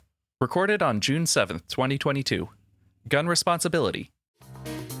Recorded on June 7th, 2022. Gun responsibility.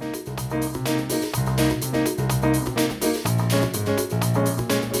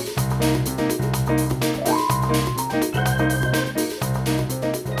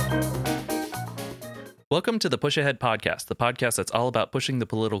 Welcome to the Push Ahead Podcast, the podcast that's all about pushing the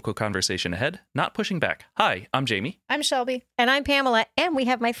political conversation ahead, not pushing back. Hi, I'm Jamie. I'm Shelby. And I'm Pamela. And we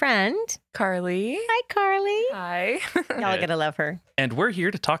have my friend, Carly. Hi, Carly. Hi. Y'all are going to love her. And we're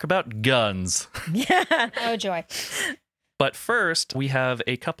here to talk about guns. Yeah. Oh, joy. But first, we have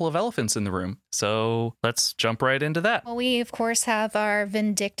a couple of elephants in the room. So let's jump right into that. Well, we, of course, have our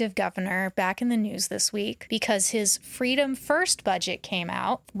vindictive governor back in the news this week because his Freedom First budget came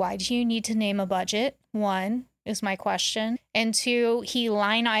out. Why do you need to name a budget? One is my question. And two, he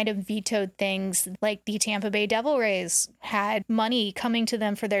line item vetoed things like the Tampa Bay Devil Rays had money coming to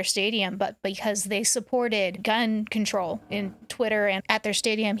them for their stadium, but because they supported gun control in Twitter and at their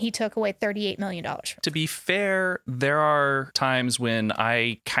stadium, he took away $38 million. To be fair, there are times when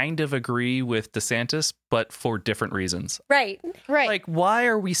I kind of agree with DeSantis, but for different reasons. Right. Like, why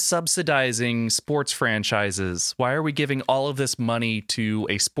are we subsidizing sports franchises? Why are we giving all of this money to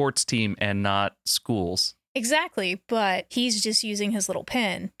a sports team and not schools? Exactly, but he's just using his little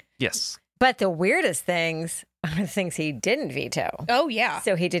pen. Yes. But the weirdest things are the things he didn't veto. Oh, yeah.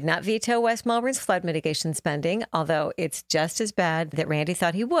 So he did not veto West Melbourne's flood mitigation spending, although it's just as bad that Randy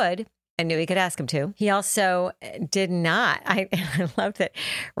thought he would. I knew he could ask him to. He also did not. I loved that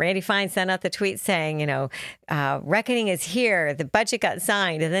Randy Fine sent out the tweet saying, reckoning is here. The budget got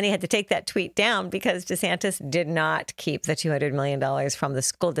signed. And then he had to take that tweet down because DeSantis did not keep the $200 million from the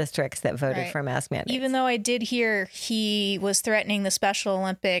school districts that voted for mask mandates. Even though I did hear he was threatening the Special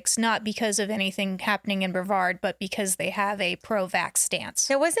Olympics, not because of anything happening in Brevard, but because they have a pro-vax stance.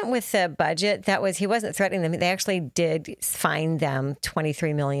 It wasn't with the budget. He wasn't threatening them. They actually did fine them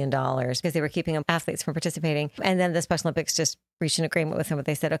 $23 million. Because they were keeping athletes from participating. And then the Special Olympics just reached an agreement with them, but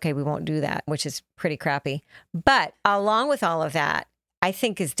they said, okay, we won't do that, which is pretty crappy. But along with all of that, I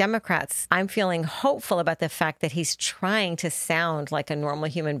think as Democrats, I'm feeling hopeful about the fact that he's trying to sound like a normal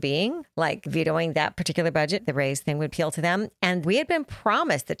human being, like vetoing that particular budget. The raise thing would appeal to them. And we had been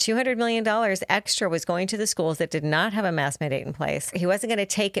promised that $200 million extra was going to the schools that did not have a mask mandate in place. He wasn't going to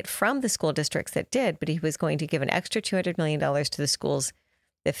take it from the school districts that did, but he was going to give an extra $200 million to the schools,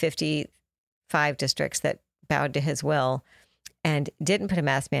 the 55 districts that bowed to his will and didn't put a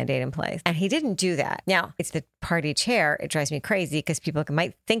mask mandate in place. And he didn't do that. Now, it's the party chair. It drives me crazy because people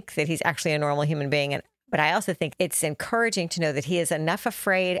might think that he's actually a normal human being. But I also think it's encouraging to know that he is enough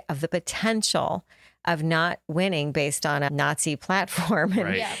afraid of the potential of not winning based on a Nazi platform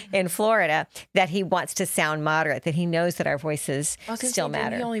in Florida that he wants to sound moderate, that he knows that our voices still matter.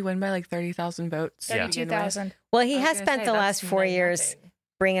 Didn't he only win by like 30,000 votes? 32,000. Well, he has spent the last 4 years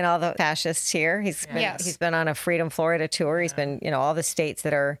bringing all the fascists here. He's been on a Freedom Florida tour. He's been, all the states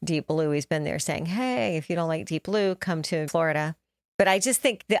that are deep blue. He's been there saying, hey, if you don't like deep blue, come to Florida. But I just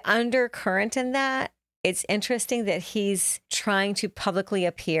think the undercurrent in that, it's interesting that he's trying to publicly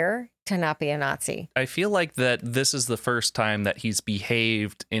appear to not be a Nazi. I feel like that this is the first time that he's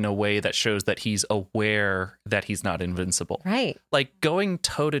behaved in a way that shows that he's aware that he's not invincible. Right. Like going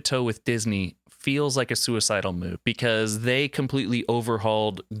toe-to-toe with Disney feels like a suicidal move because they completely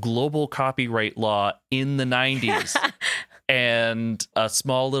overhauled global copyright law in the 90s. And a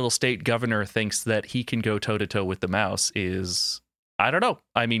small little state governor thinks that he can go toe-to-toe with the mouse is, I don't know,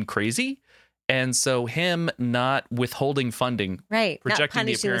 crazy. And so him not withholding funding, right, projecting not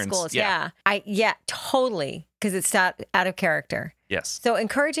punishing the appearance. The schools. Totally, because it's out of character. Yes. So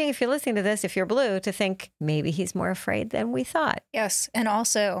encouraging, if you're listening to this, if you're blue, to think maybe he's more afraid than we thought. Yes. And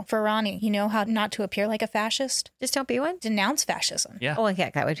also for Ronnie, you know how not to appear like a fascist? Just don't be one. Denounce fascism. Yeah. Oh, yeah,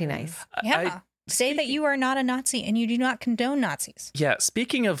 that would be nice. Yeah. Say that you are not a Nazi and you do not condone Nazis. Yeah.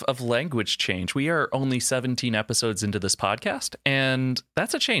 Speaking of language change, we are only 17 episodes into this podcast, and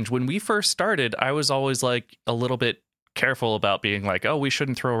that's a change. When we first started, I was always like a little bit careful about being like, oh, we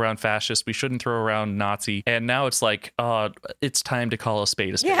shouldn't throw around fascist. We shouldn't throw around Nazi. And now it's like, it's time to call a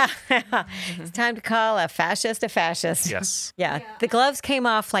spade a spade. Yeah. It's time to call a fascist a fascist. Yes. Yeah. The gloves came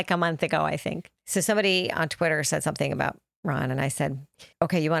off like a month ago, I think. So somebody on Twitter said something about Ron, and I said,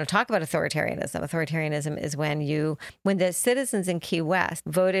 okay, you want to talk about authoritarianism? Authoritarianism is when the citizens in Key West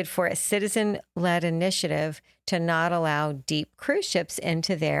voted for a citizen-led initiative to not allow deep cruise ships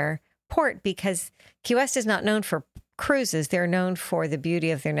into their port because Key West is not known for cruises. They're known for the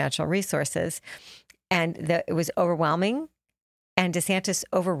beauty of their natural resources. And it was overwhelming. And DeSantis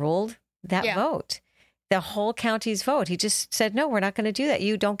overruled that vote. the whole county's vote. He just said, no, we're not going to do that.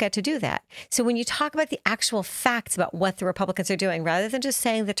 You don't get to do that. So when you talk about the actual facts about what the Republicans are doing, rather than just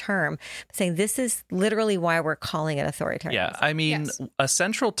saying the term, saying this is literally why we're calling it authoritarianism. Yeah, I mean, Yes. a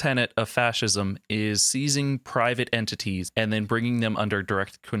central tenet of fascism is seizing private entities and then bringing them under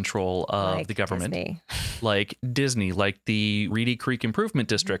direct control of Like the government. Disney. Like Disney, like the Reedy Creek Improvement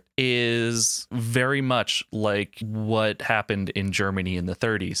District, is very much like what happened in Germany in the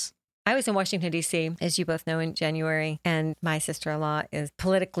 30s. I was in Washington, D.C., as you both know, in January, and my sister-in-law is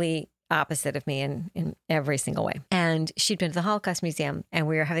politically opposite of me in every single way. And she'd been to the Holocaust Museum, and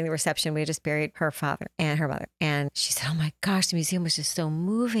we were having the reception. We had just buried her father and her mother. And she said, oh my gosh, the museum was just so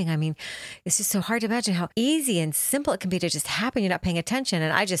moving. I mean, it's just so hard to imagine how easy and simple it can be to just happen. You're not paying attention.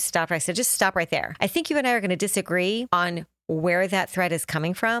 And I just stopped her. I said, just stop right there. I think you and I are going to disagree on where that threat is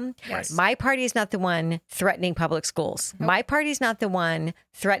coming from. Yes. My party is not the one threatening public schools. Nope. My party is not the one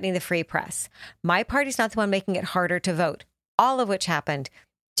threatening the free press. My party is not the one making it harder to vote, all of which happened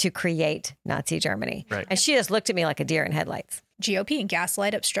to create Nazi Germany. Right. And she just looked at me like a deer in headlights. GOP and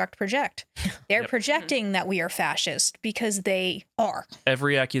gaslight, obstruct, project. They're Yep. projecting that we are fascist because they are.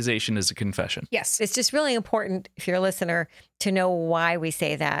 Every accusation is a confession. Yes. It's just really important, if you're a listener, to know why we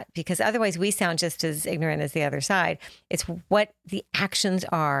say that, because otherwise we sound just as ignorant as the other side. It's what the actions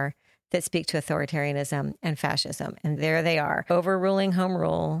are that speak to authoritarianism and fascism. And there they are, overruling home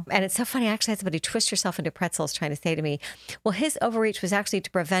rule. And it's so funny. I actually had somebody twist yourself into pretzels trying to say to me, well, his overreach was actually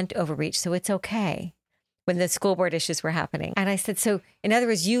to prevent overreach, so it's okay, when the school board issues were happening. And I said, so in other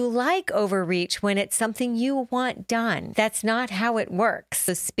words, you like overreach when it's something you want done. That's not how it works.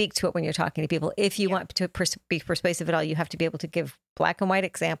 So speak to it when you're talking to people. If you want to be persuasive at all, you have to be able to give black and white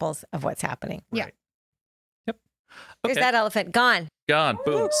examples of what's happening. Yeah. Right. Yep. There's Okay. that elephant gone. Gone.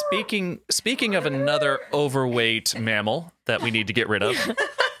 Boom. Speaking of another overweight mammal that we need to get rid of,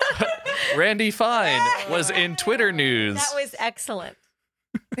 Randy Fine was in Twitter news. That was excellent.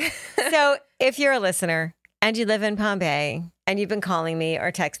 So if you're a listener and you live in Palm Bay and you've been calling me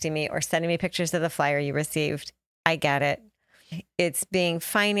or texting me or sending me pictures of the flyer you received, I get it. It's being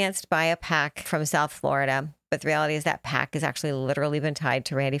financed by a PAC from South Florida. But the reality is that PAC has actually literally been tied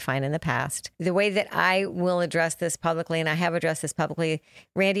to Randy Fine in the past. The way that I will address this publicly, and I have addressed this publicly,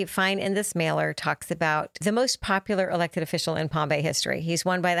 Randy Fine in this mailer talks about the most popular elected official in Palm Bay history. He's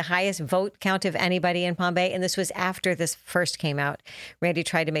won by the highest vote count of anybody in Palm Bay. And this was after this first came out. Randy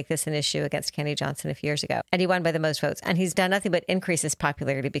tried to make this an issue against Kenny Johnson a few years ago. And he won by the most votes. And he's done nothing but increase his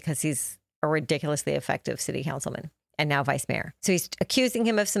popularity because he's a ridiculously effective city councilman and now vice mayor. So he's accusing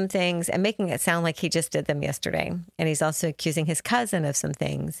him of some things and making it sound like he just did them yesterday. And he's also accusing his cousin of some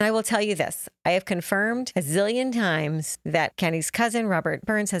things. And I will tell you this. I have confirmed a zillion times that Kenny's cousin, Robert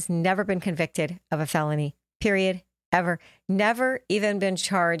Burns, has never been convicted of a felony, period, ever. Never even been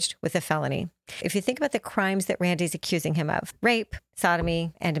charged with a felony. If you think about the crimes that Randy's accusing him of, rape,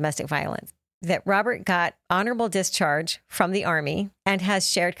 sodomy, and domestic violence, that Robert got honorable discharge from the Army and has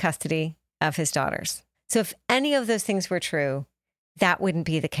shared custody of his daughters. So if any of those things were true, that wouldn't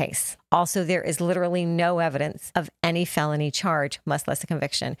be the case. Also, there is literally no evidence of any felony charge, much less a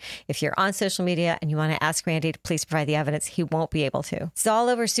conviction. If you're on social media and you want to ask Randy to please provide the evidence, he won't be able to. It's all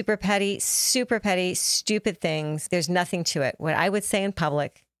over super petty, stupid things. There's nothing to it. What I would say in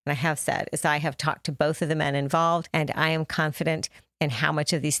public, and I have said, is I have talked to both of the men involved, and I am confident in how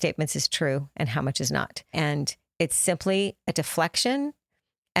much of these statements is true and how much is not. And it's simply a deflection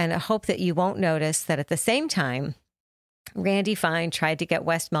and a hope that you won't notice that at the same time, Randy Fine tried to get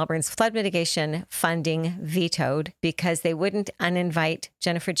West Melbourne's flood mitigation funding vetoed because they wouldn't uninvite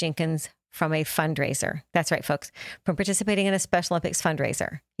Jennifer Jenkins from a fundraiser. That's right, folks, from participating in a Special Olympics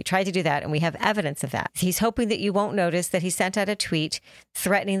fundraiser. He tried to do that, and we have evidence of that. He's hoping that you won't notice that he sent out a tweet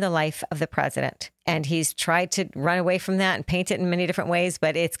threatening the life of the president. And he's tried to run away from that and paint it in many different ways,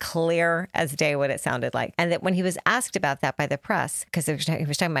 but it's clear as day what it sounded like. And that when he was asked about that by the press, because he was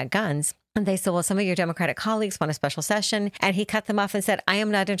talking about guns, and they said, well, some of your Democratic colleagues want a special session. And he cut them off and said, I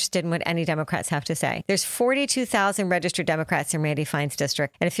am not interested in what any Democrats have to say. There's 42,000 registered Democrats in Randy Fine's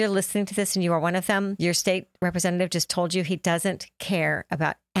district. And if you're listening to this and you are one of them, your state representative just told you he doesn't care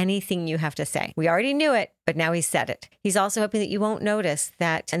about anything you have to say. We already knew it, but now he said it. He's also hoping that you won't notice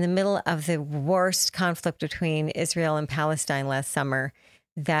that in the middle of the worst conflict between Israel and Palestine last summer,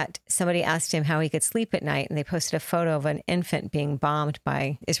 that somebody asked him how he could sleep at night, and they posted a photo of an infant being bombed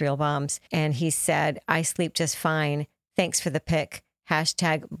by Israel bombs. And he said, I sleep just fine. Thanks for the pic.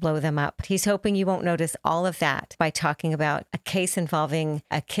 Hashtag blow them up. He's hoping you won't notice all of that by talking about a case involving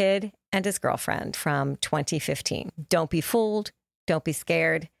a kid and his girlfriend from 2015. Don't be fooled. Don't be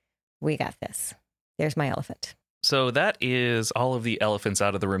scared. We got this. There's my elephant. So that is all of the elephants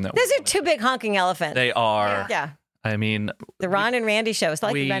out of the room that Those are two big honking elephants. they are. Yeah. I mean, The Ron and Randy show. It's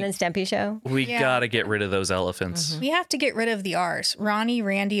like we- the Ren and Stimpy show. we Yeah. got to get rid of those elephants. We have to get rid of the R's. Ronnie,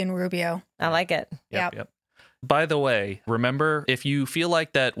 Randy, and Rubio. I like it. Yep. By the way, remember, if you feel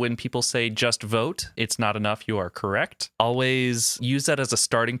like that when people say just vote, it's not enough, you are correct. Always use that as a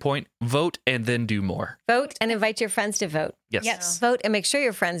starting point. Vote and then do more. Vote and invite your friends to vote. Yes. Yes. Vote and make sure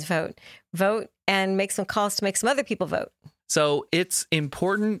your friends vote. Vote and make some calls to make some other people vote. So it's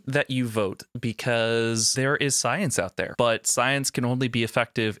important that you vote because there is science out there, but science can only be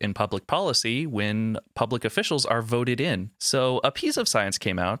effective in public policy when public officials are voted in. So a piece of science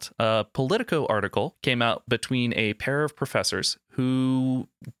came out, a Politico article came out between a pair of professors who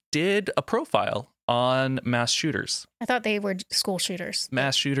did a profile on mass shooters. I thought they were school shooters.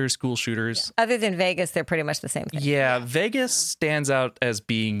 Mass shooters, school shooters. Other than Vegas, they're pretty much the same thing. Yeah, Vegas stands out as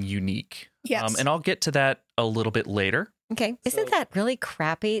being unique. Yes. And I'll get to that a little bit later. Okay. Isn't that really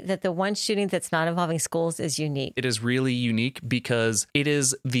crappy that the one shooting that's not involving schools is unique? It is really unique because it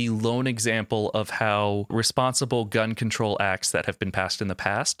is the lone example of how responsible gun control acts that have been passed in the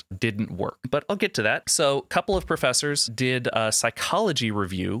past didn't work. But I'll get to that. So a couple of professors did a psychology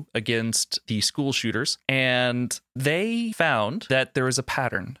review against the school shooters, and they found that there is a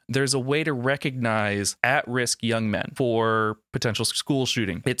pattern. There's a way to recognize at-risk young men for potential school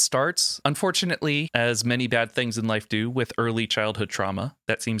shooting. It starts, unfortunately, as many bad things in life do, with early childhood trauma.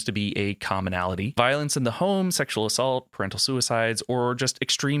 That seems to be a commonality. Violence in the home, sexual assault, parental suicides, or just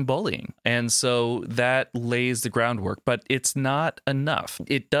extreme bullying. And so that lays the groundwork, but it's not enough.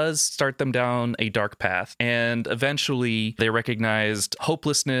 It does start them down a dark path, and eventually they recognized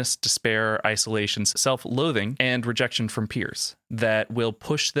hopelessness, despair, isolation, self-loathing, and rejection from peers that will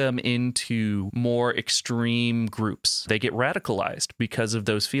push them into more extreme groups. They get radicalized because of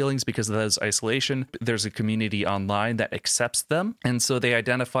those feelings, because of those isolation. There's a community online that accepts them. And so they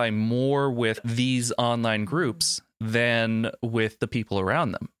identify more with these online groups than with the people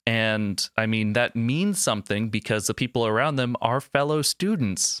around them. And I mean, that means something because the people around them are fellow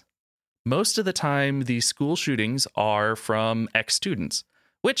students. Most of the time, these school shootings are from ex-students,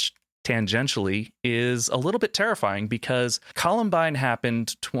 which tangentially is a little bit terrifying because Columbine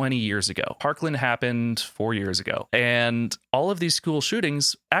happened 20 years ago. Parkland happened 4 years ago. And all of these school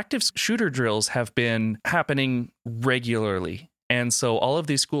shootings, active shooter drills have been happening regularly. And so all of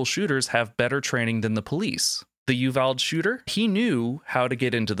these school shooters have better training than the police. The Uvalde shooter, he knew how to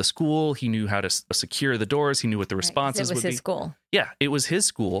get into the school. He knew how to secure the doors. He knew what the responses It was would his be. school. Yeah, it was his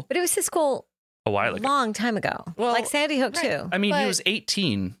school But it was his school a a while ago. long time ago. Well, like Sandy Hook, too. I mean, he But- was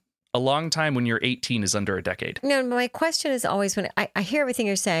 18. A long time when you're 18 is under a decade. No, my question is always when I hear everything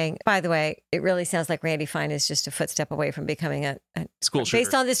you're saying. By the way, it really sounds like Randy Fine is just a footstep away from becoming a School shooter.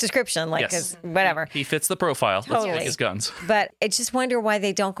 based on this description, like, Yes. 'cause whatever. He fits the profile. Let's Totally. get his guns. But I just wonder why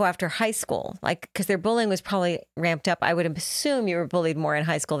they don't go after high school, like because their bullying was probably ramped up. I would assume you were bullied more in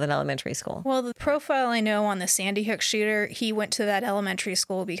high school than elementary school. Well, the profile I know on the Sandy Hook shooter, he went to that elementary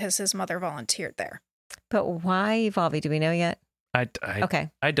school because his mother volunteered there. But why Uvalde? Do we know yet? Okay.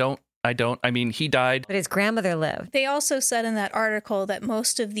 I don't. I mean, he died. But his grandmother lived. They also said in that article that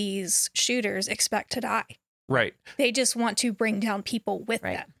most of these shooters expect to die. Right. They just want to bring down people with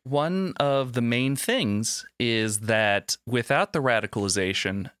Right. them. One of the main things is that without the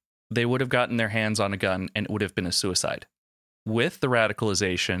radicalization, they would have gotten their hands on a gun and it would have been a suicide. With the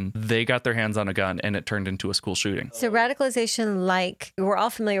radicalization, they got their hands on a gun and it turned into a school shooting. So radicalization, like we're all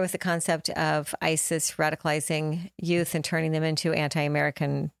familiar with the concept of ISIS radicalizing youth and turning them into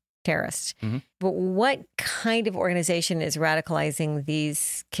anti-American terrorists. Mhm. But what kind of organization is radicalizing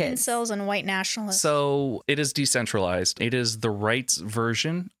these kids? Incels and white nationalists. So it is decentralized. It is the right's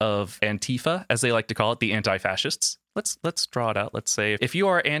version of Antifa, as they like to call it, the anti-fascists. Let's draw it out. Let's say if you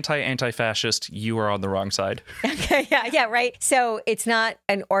are anti-fascist, you are on the wrong side. Okay, yeah, right. So it's not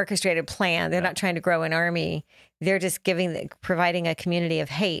an orchestrated plan. They're not trying to grow an army. They're just providing a community of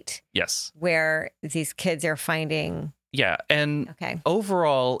hate Yes. where these kids are finding. Yeah. And Okay.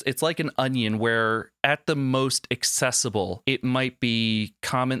 overall, it's like an onion where at the most accessible, it might be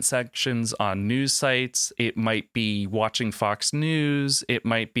comment sections on news sites. It might be watching Fox News. It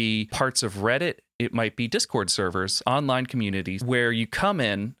might be parts of Reddit. It might be Discord servers, online communities where you come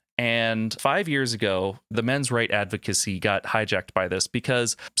in. And 5 years ago, the men's right advocacy got hijacked by this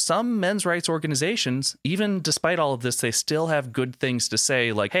because some men's rights organizations, even despite all of this, they still have good things to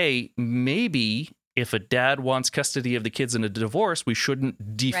say, like, hey, maybe if a dad wants custody of the kids in a divorce, we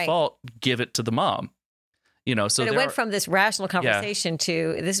shouldn't default give it to the mom. You know, so But it there went are- from this rational conversation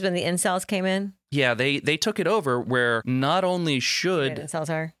to this is when the incels came in. Yeah, they took it over where not only should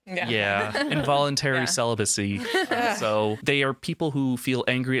Salazar. yeah, involuntary celibacy. So they are people who feel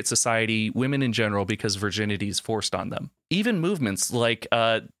angry at society, women in general, because virginity is forced on them. Even movements like,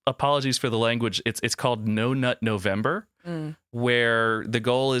 apologies for the language, it's called No Nut November, where the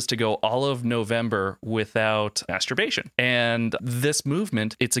goal is to go all of November without masturbation. And this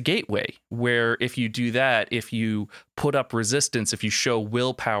movement, it's a gateway where if you do that, if you put up resistance, if you show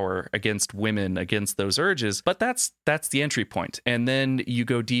willpower against women, against those urges, but that's the entry point. And then you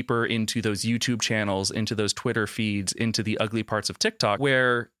go deeper into those YouTube channels, into those Twitter feeds, into the ugly parts of TikTok,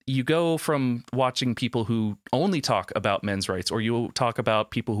 where you go from watching people who only talk about men's rights, or you talk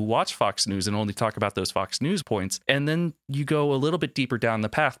about people who watch Fox News and only talk about those Fox News points. And then you go a little bit deeper down the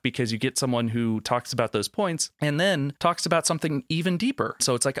path because you get someone who talks about those points and then talks about something even deeper.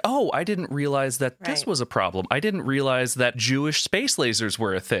 So it's like, oh, I didn't realize that this was a problem. I didn't realize that Jewish space lasers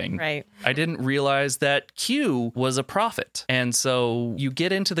were a thing. Right. I didn't realize that Q was a prophet. And so you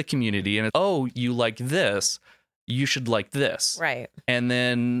get into the community and, oh, you like this, you should like this. Right. And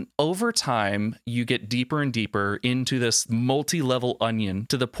then over time, you get deeper and deeper into this multi-level onion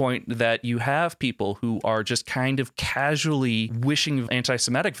to the point that you have people who are just kind of casually wishing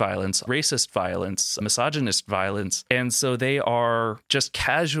anti-Semitic violence, racist violence, misogynist violence. And so they are just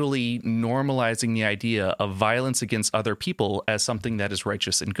casually normalizing the idea of violence against other people as something that is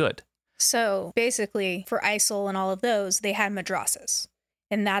righteous and good. So basically, for ISIL and all of those, they had madrasas.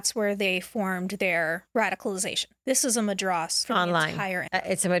 And that's where they formed their radicalization. This is a madras for Online. the entire.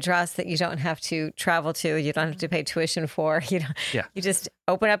 It's a madras that you don't have to travel to. You don't have to pay tuition for. You just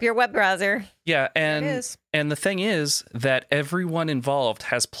open up your web browser. Yeah, It is. and the thing is that everyone involved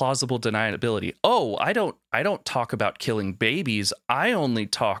has plausible deniability. Oh, I don't talk about killing babies. I only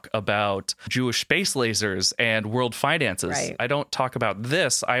talk about Jewish space lasers and world finances. Right. I don't talk about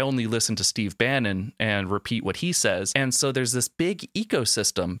this. I only listen to Steve Bannon and repeat what he says. And so there's this big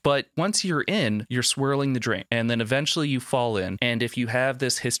ecosystem. But once you're in, you're swirling the drain. And then eventually you fall in. And if you have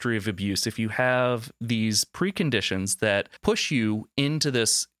this history of abuse, if you have these preconditions that push you into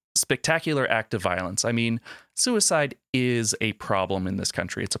this spectacular act of violence. I mean, suicide is a problem in this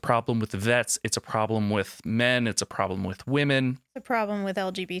country. It's a problem with vets. It's a problem with men. It's a problem with women. The problem with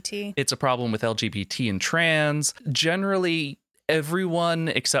LGBT. It's a problem with LGBT and trans. Generally, everyone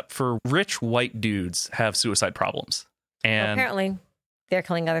except for rich white dudes have suicide problems. And Apparently, they're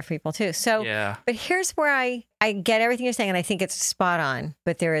killing other people too. So, yeah. But here's where I get everything you're saying, and I think it's spot on.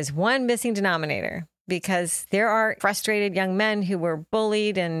 But there is one missing denominator. Because there are frustrated young men who were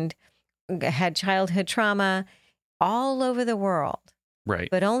bullied and had childhood trauma all over the world, Right.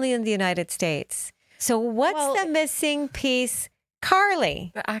 but only in the United States. So what's the missing piece,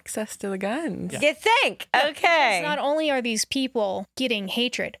 Carly? The access to the guns. You think? Okay. Not only are these people getting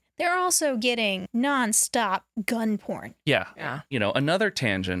hatred, they're also getting nonstop gun porn. Yeah. Yeah. You know, another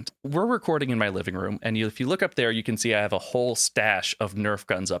tangent. We're recording in my living room, and if you look up there, you can see I have a whole stash of Nerf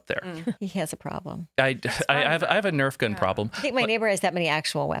guns up there. He has a problem. I have a Nerf gun problem. I think my neighbor has that many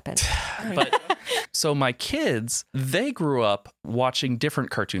actual weapons. But so my kids, they grew up watching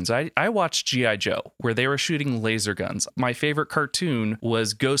different cartoons. I watched G.I. Joe, where they were shooting laser guns. My favorite cartoon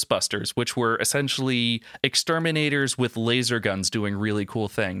was Ghostbusters, which were essentially exterminators with laser guns doing really cool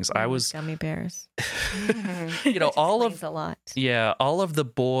things. I was, Gummy bears. you know, all Explains of a lot. yeah, all of the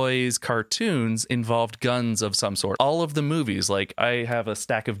boys' cartoons involved guns of some sort. All of the movies, like I have a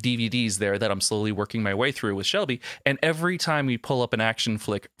stack of DVDs there that I'm slowly working my way through with Shelby. And every time we pull up an action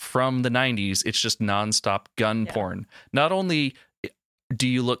flick from the 90s, it's just nonstop gun porn. Not only do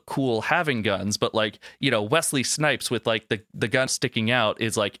you look cool having guns, but like, you know, Wesley Snipes with like the gun sticking out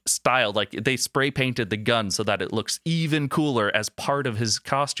is like styled, like they spray painted the gun so that it looks even cooler as part of his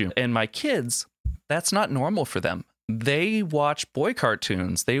costume. And my kids, that's not normal for them. They watch boy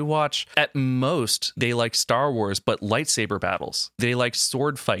cartoons. They watch, at most, they like Star Wars, but lightsaber battles. They like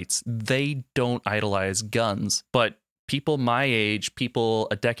sword fights. They don't idolize guns. But people my age, people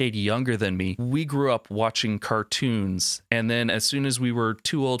a decade younger than me, we grew up watching cartoons. And then as soon as we were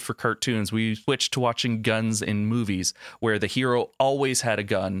too old for cartoons, we switched to watching guns in movies where the hero always had a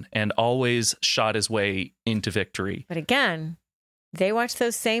gun and always shot his way into victory. But again, they watch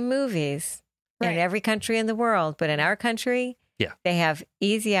those same movies in every country in the world. But in our country, they have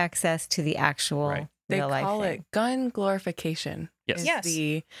easy access to the actual They real life call thing. it gun glorification. Yes. is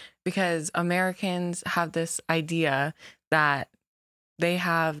Yes. Because Americans have this idea that they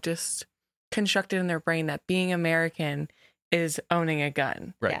have just constructed in their brain that being American is owning a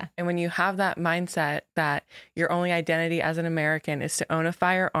gun. Right. Yeah. And when you have that mindset that your only identity as an American is to own a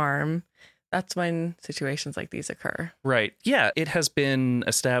firearm, That's when situations like these occur. Right. Yeah, it has been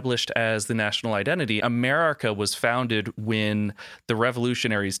established as the national identity. America was founded when the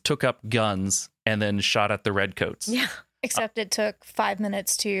revolutionaries took up guns and then shot at the redcoats. Yeah. Except it took 5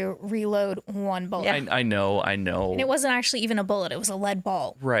 minutes to reload one bullet. Yeah. I know. And it wasn't actually even a bullet. It was a lead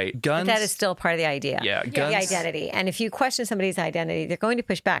ball. Right. Guns. But that is still part of the idea. Yeah. The Guns. identity. And if you question somebody's identity, they're going to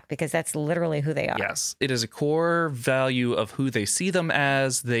push back because that's literally who they are. Yes. It is a core value of who they see them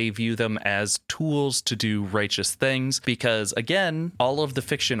as. They view them as tools to do righteous things because, again, all of the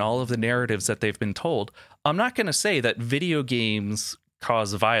fiction, all of the narratives that they've been told, I'm not going to say that video games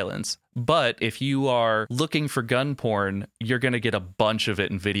cause violence, but if you are looking for gun porn, you're going to get a bunch of it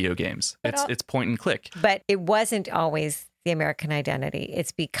in video games. It's point and click. But it wasn't always the American identity.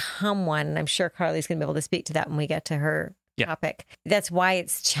 It's become one. And I'm sure Carly's going to be able to speak to that when we get to her topic. That's why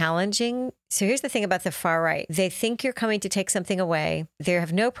it's challenging. So here's the thing about the far right. They think you're coming to take something away. They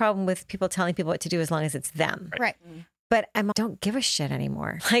have no problem with people telling people what to do as long as it's them. Right. But I don't give a shit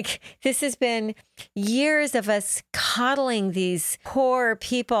anymore. Like, this has been years of us coddling these poor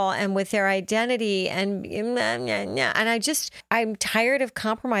people and with their identity and I'm tired of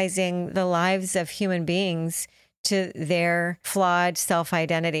compromising the lives of human beings to their flawed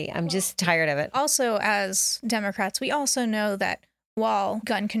self-identity. I'm just tired of it. Also, as Democrats, we also know that while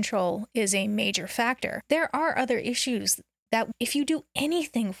gun control is a major factor, there are other issues that if you do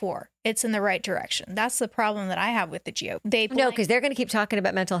anything for, it's in the right direction. That's the problem that I have with the GOP. No, because they're going to keep talking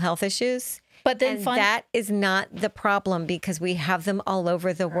about mental health issues. But then that is not the problem because we have them all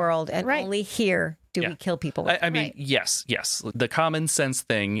over the world and only here do we kill people with I mean, yes. The common sense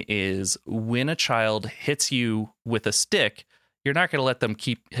thing is when a child hits you with a stick, you're not going to let them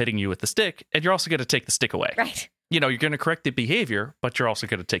keep hitting you with the stick, and you're also going to take the stick away. Right. You're going to correct the behavior, but you're also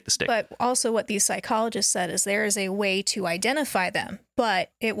going to take the stick. But also what these psychologists said is there is a way to identify them,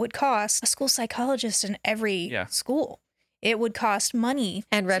 but it would cost a school psychologist in every school. It would cost money.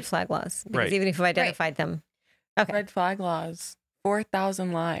 And red flag laws. Because even if you identified them. Okay. Red flag laws,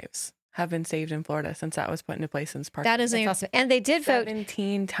 4,000 lives have been saved in Florida since that was put into place since Park. That is awesome. And they did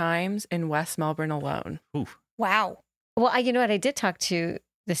 17 times in West Melbourne alone. Oof. Wow. Well, you know what? I did talk to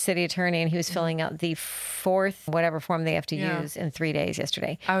the city attorney and he was filling out the fourth, whatever form they have to use in 3 days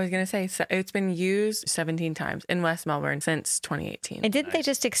yesterday. I was going to say, it's been used 17 times in West Melbourne since 2018. And didn't they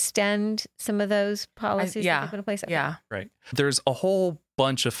just extend some of those policies that they put in place? Okay. Yeah. Right. There's a whole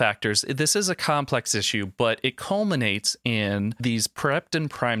bunch of factors. This is a complex issue, but it culminates in these prepped and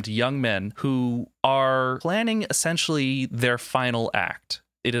primed young men who are planning essentially their final act.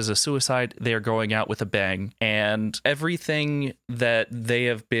 It is a suicide. They are going out with a bang. And everything that they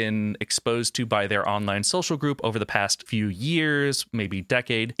have been exposed to by their online social group over the past few years, maybe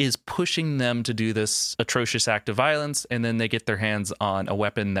decade, is pushing them to do this atrocious act of violence. And then they get their hands on a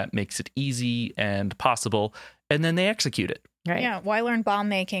weapon that makes it easy and possible. And then they execute it. Right. Yeah. Why learn bomb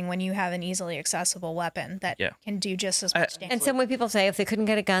making when you have an easily accessible weapon that can do just as much damage? And so when people say if they couldn't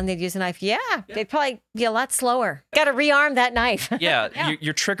get a gun, they'd use a knife. Yeah. They'd probably be a lot slower. Got to rearm that knife.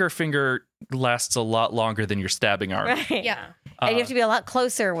 Your trigger finger lasts a lot longer than your stabbing arm. Right. Yeah. And you have to be a lot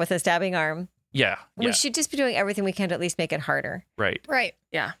closer with a stabbing arm. Yeah. We should just be doing everything we can to at least make it harder. Right. Right.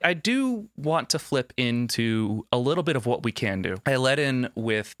 Yeah. I do want to flip into a little bit of what we can do. I led in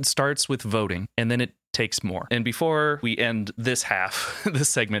with starts with voting and then it takes more. And before we end this this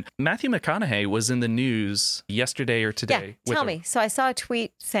segment, Matthew McConaughey was in the news yesterday or today. Yeah, tell me. So I saw a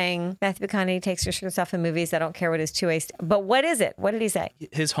tweet saying Matthew McConaughey takes your shirts off in movies. I don't care what his two-waist. But what is it? What did he say?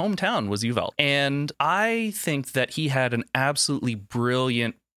 His hometown was Uvalde. And I think that he had an absolutely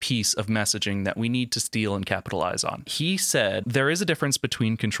brilliant piece of messaging that we need to steal and capitalize on. He said, there is a difference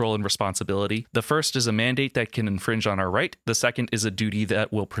between control and responsibility. The first is a mandate that can infringe on our right. The second is a duty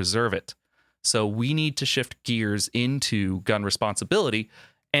that will preserve it. So we need to shift gears into gun responsibility.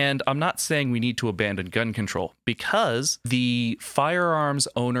 And I'm not saying we need to abandon gun control because the Firearms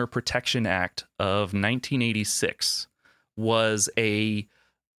Owner Protection Act of 1986 was a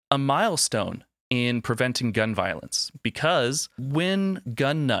milestone in preventing gun violence, because when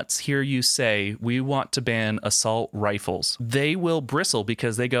gun nuts hear you say we want to ban assault rifles, they will bristle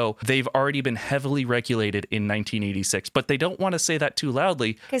because they've already been heavily regulated in 1986, but they don't want to say that too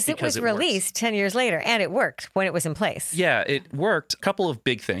loudly because it was released 10 years later and it worked when it was in place. Yeah, it worked. A couple of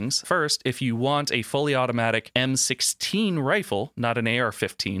big things. First, if you want a fully automatic M16 rifle, not an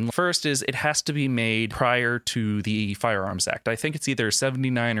AR-15, first is it has to be made prior to the Firearms Act. I think it's either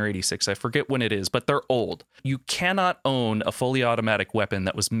 79 or 86. I forget when it is, but they're old. You cannot own a fully automatic weapon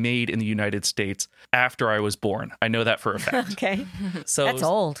that was made in the United States after I was born. I know that for a fact. Okay. So that's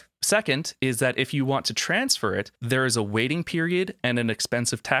old. Second is that if you want to transfer it, there is a waiting period and an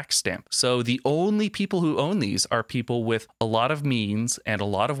expensive tax stamp. So the only people who own these are people with a lot of means and a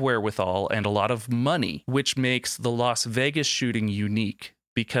lot of wherewithal and a lot of money, which makes the Las Vegas shooting unique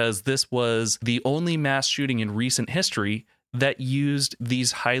because this was the only mass shooting in recent history that used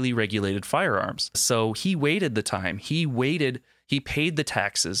these highly regulated firearms. So he waited the time. He paid the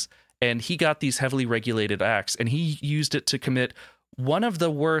taxes, and he got these heavily regulated acts, and he used it to commit one of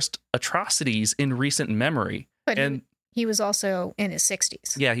the worst atrocities in recent memory. But And he was also in his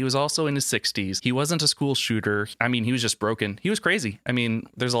 60s. yeah, he was also in his 60s. He wasn't a school shooter. I mean, he was just broken. He was crazy. I mean,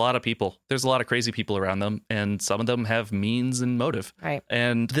 there's a lot of people. There's a lot of crazy people around them, and some of them have means and motive. Right.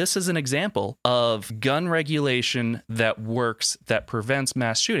 And this is an example of gun regulation that works, that prevents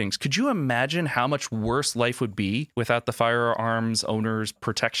mass shootings. Could you imagine how much worse life would be without the Firearms Owners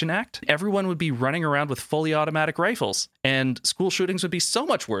Protection Act? Everyone would be running around with fully automatic rifles, and school shootings would be so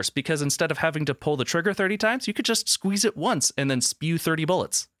much worse because instead of having to pull the trigger 30 times, you could just squeeze it once and then spew 30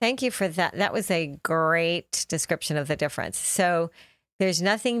 bullets. Thank you for that. That was a great description of the difference. So there's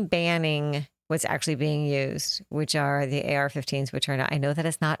nothing banning what's actually being used, which are the AR-15s, which are not, I know that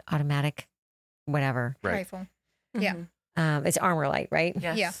it's not automatic, whatever. Right. Rifle. Yeah. Mhm. It's Armorlight, right?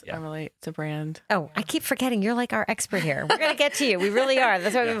 Yes. Yeah. Armorlight. It's a brand. Oh, I keep forgetting. You're like our expert here. We're going to get to you. We really are.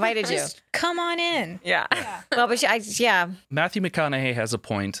 That's why we invited you. Just come on in. Yeah. Well, but yeah. Matthew McConaughey has a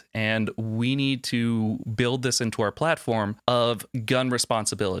point, and we need to build this into our platform of gun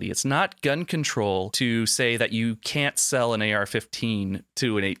responsibility. It's not gun control to say that you can't sell an AR-15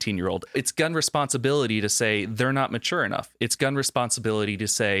 to an 18-year-old. It's gun responsibility to say they're not mature enough. It's gun responsibility to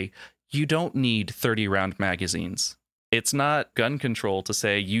say you don't need 30-round magazines. It's not gun control to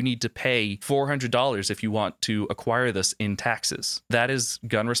say you need to pay $400 if you want to acquire this in taxes. That is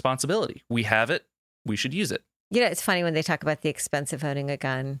gun responsibility. We have it. We should use it. You know, it's funny when they talk about the expense of owning a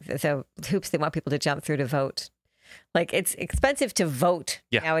gun, the hoops they want people to jump through to vote. Like, it's expensive to vote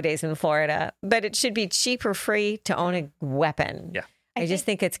nowadays in Florida, but it should be cheap or free to own a weapon. Yeah. I just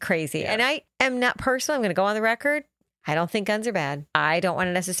think it's crazy. Yeah. And I am not personally, I'm going to go on the record. I don't think guns are bad. I don't want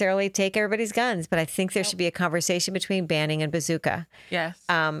to necessarily take everybody's guns, but I think there should be a conversation between banning and bazooka. Yes.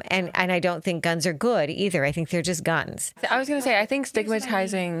 And I don't think guns are good either. I think they're just guns. I was going to say, I think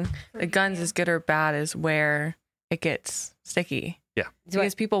stigmatizing the guns as good or bad is where it gets sticky. Yeah.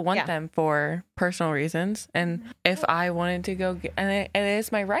 Because people want Yeah. them for personal reasons. And if I wanted to go get, and it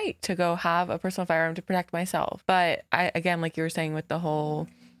is my right to go have a personal firearm to protect myself. But again, like you were saying with the whole...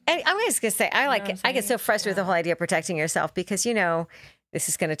 And I'm just going to say, I get so frustrated with the Yeah. whole idea of protecting yourself because, you know, this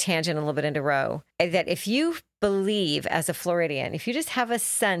is going to tangent a little bit into Roe, that if you believe as a Floridian, if you just have a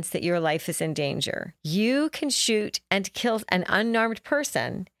sense that your life is in danger, you can shoot and kill an unarmed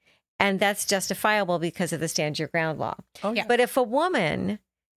person. And that's justifiable because of the stand your ground law. Oh, yeah. But if a woman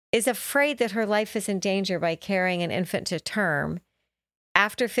is afraid that her life is in danger by carrying an infant to term,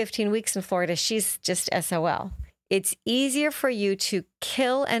 after 15 weeks in Florida, she's just SOL. It's easier for you to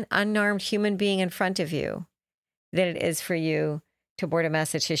kill an unarmed human being in front of you than it is for you to board a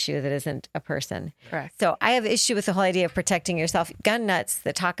message tissue that isn't a person. Correct. So I have issue with the whole idea of protecting yourself. Gun nuts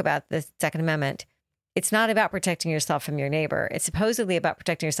that talk about the Second Amendment, it's not about protecting yourself from your neighbor. It's supposedly about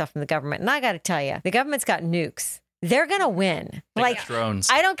protecting yourself from the government. And I got to tell you, the government's got nukes. They're going to win. They Like, got drones.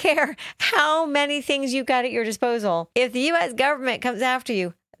 I don't care how many things you've got at your disposal. If the U.S. government comes after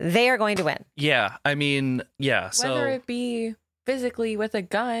you, they are going to win. Yeah. I mean, yeah. Whether So it be physically with a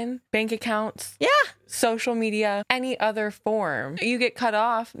gun, bank accounts, Yeah. social media, any other form. You get cut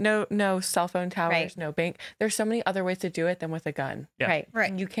off, no cell phone towers, Right. no bank. There's so many other ways to do it than with a gun. Yeah. Right.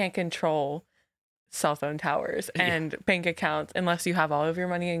 Right. And you can't control cell phone towers and bank accounts unless you have all of your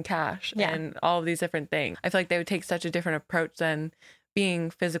money in cash Yeah. and all of these different things. I feel like they would take such a different approach than being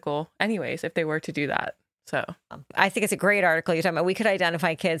physical anyways if they were to do that. So I think it's a great article you're talking about. We could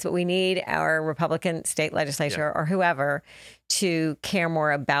identify kids, but we need our Republican state legislature or whoever to care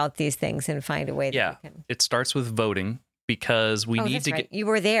more about these things and find a way that Yeah. we can. it starts with voting because we need that's to right. get You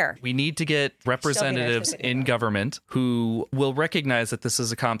were there. we need to get representatives in government who will recognize that this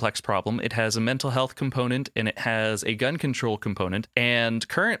is a complex problem. It has a mental health component and it has a gun control component. And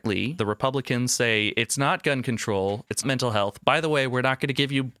currently, the Republicans say it's not gun control, it's mental health. By the way, we're not going to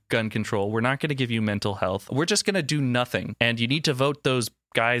give you gun control. We're not going to give you mental health. We're just going to do nothing. And you need to vote those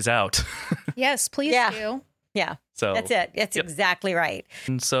guys out. Yes, please Yeah. do. Yeah. So That's it. That's Yep. exactly right.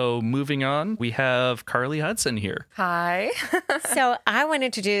 And so moving on, we have Carly Hudson here. hi. So I want to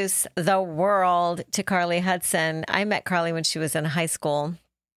introduce the world to Carly Hudson. I met Carly when she was in high school,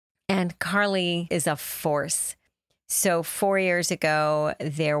 and Carly is a force. So 4 years ago,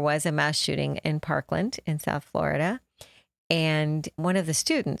 there was a mass shooting in Parkland in South Florida. And one of the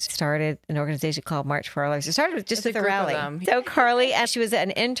students started an organization called March for Our Lives. It started just with a rally. So Carly, and she was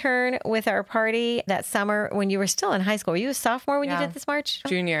an intern with our party that summer when you were still in high school. Were you a sophomore when you did this march?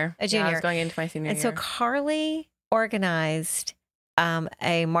 Junior. A junior. Yeah, I was going into my senior year. And so Carly organized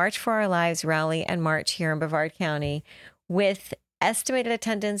a March for Our Lives rally and march here in Brevard County with estimated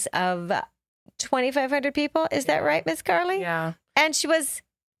attendance of 2,500 people. Is that right, Miss Carly? Yeah. And she was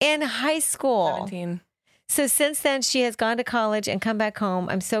in high school. 17. So since then, she has gone to college and come back home.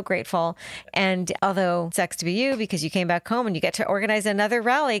 I'm so grateful. And although it sucks to be you because you came back home and you get to organize another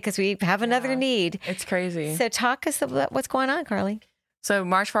rally because we have another need. It's crazy. So talk us about what's going on, Carly. So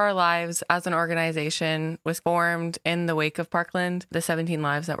March for Our Lives as an organization was formed in the wake of Parkland, the 17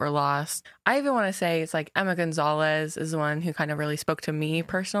 lives that were lost. I even want to say it's like Emma Gonzalez is the one who kind of really spoke to me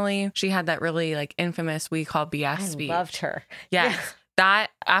personally. She had that really like infamous We Call BS speech. I loved her. Yes. Yeah.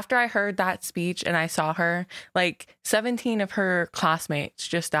 That after I heard that speech and I saw her, like 17 of her classmates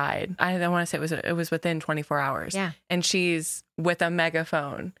just died. I don't want to say it was within 24 hours. Yeah. And she's with a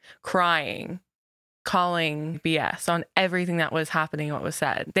megaphone crying, calling BS on everything that was happening, what was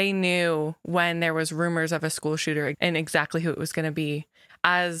said. They knew when there was rumors of a school shooter and exactly who it was going to be.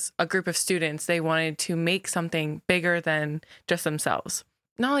 As a group of students, they wanted to make something bigger than just themselves.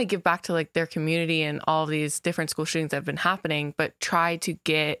 Not only give back to like their community and all these different school shootings that have been happening, but try to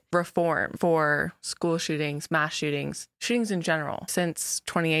get reform for school shootings, mass shootings, shootings in general. Since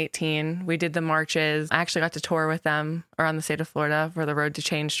 2018, we did the marches. I actually got to tour with them around the state of Florida for the Road to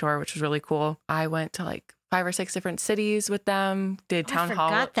Change tour, which was really cool. I went to like 5 or 6 different cities with them, did town hall.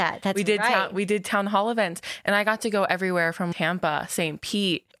 I forgot that. That's we did right. We did town hall events, and I got to go everywhere from Tampa, St.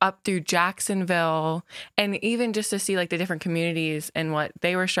 Pete, up through Jacksonville, and even just to see like the different communities and what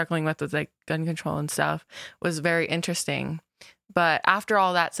they were struggling with like gun control and stuff was very interesting. But after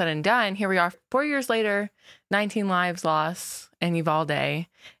all that said and done, here we are 4 years later, 19 lives lost in Uvalde.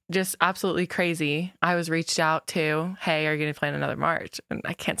 Just absolutely crazy. I was reached out to, hey, are you going to plan another march? And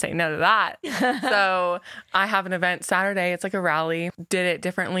I can't say no to that. So I have an event Saturday. It's like a rally. Did it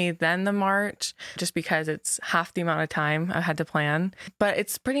differently than the march just because it's half the amount of time I had to plan. But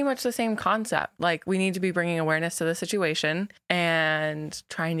it's pretty much the same concept. Like we need to be bringing awareness to the situation and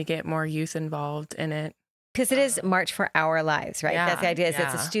trying to get more youth involved in it. Because it is March for Our Lives, right? Yeah, That's the idea. Is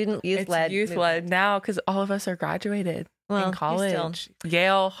It's a student youth-led. It's youth-led now because all of us are graduated in college.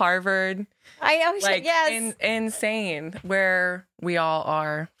 Yale, Harvard. I know. Like, yes. Insane where we all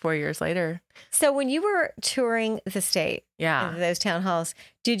are 4 years later. So when you were touring the state, those town halls,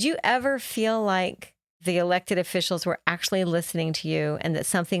 did you ever feel like the elected officials were actually listening to you and that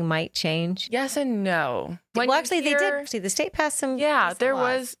something might change? Yes and no. They did. See, the state passed some. There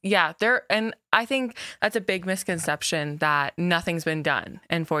laws. was. And I think that's a big misconception that nothing's been done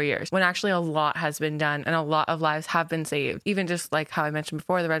in 4 years, when actually a lot has been done and a lot of lives have been saved. Even just like how I mentioned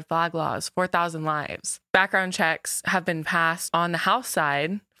before, the red flag laws, 4,000 lives. Background checks have been passed on the House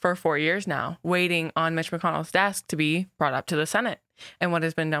side for 4 years now, waiting on Mitch McConnell's desk to be brought up to the Senate. And what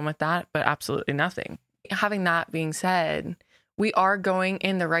has been done with that? But absolutely nothing. Having that being said, we are going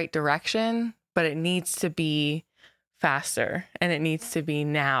in the right direction, but it needs to be faster and it needs to be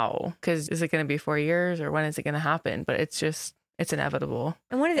now. Because is it going to be 4 years or when is it going to happen? But it's inevitable.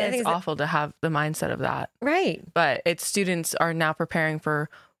 And one of the things it's awful to have the mindset of that. Right. But students are now preparing for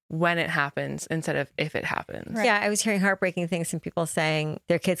when it happens instead of if it happens. Right. Yeah, I was hearing heartbreaking things from people saying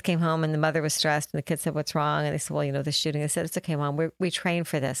their kids came home and the mother was stressed and the kid said, what's wrong? And they said, well, the shooting. I said, it's okay, Mom. We train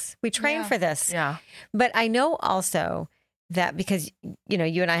for this. We train for this. Yeah. But I know also that because, you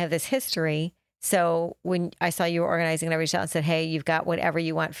and I have this history. So when I saw you were organizing and I reached out and said, hey, you've got whatever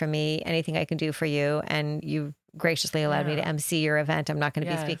you want from me, anything I can do for you. And you graciously allowed me to MC your event. I'm not going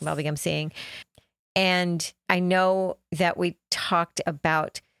to be speaking, but I'll be emceeing. And I know that we talked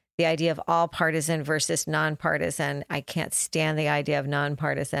about the idea of all partisan versus nonpartisan. I can't stand the idea of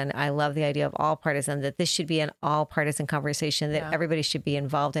nonpartisan. I love the idea of all partisan, that this should be an all partisan conversation, that everybody should be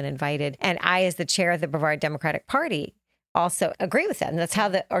involved and invited. And I, as the chair of the Brevard Democratic Party, also agree with that. And that's how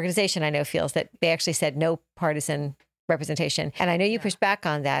the organization I know feels, that they actually said no partisan representation. And I know you pushed back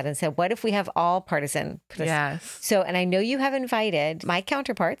on that and said, what if we have all partisan? Yes. So, and I know you have invited my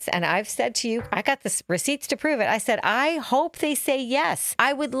counterparts, and I've said to you, I got the receipts to prove it. I said, I hope they say yes.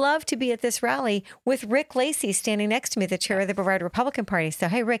 I would love to be at this rally with Rick Lacey standing next to me, the chair of the Brevard Republican Party. So,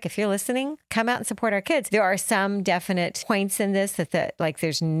 hey, Rick, if you're listening, come out and support our kids. There are some definite points in this that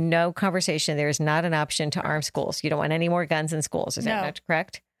there's no conversation. There is not an option to arm schools. You don't want any more guns in schools. Is that not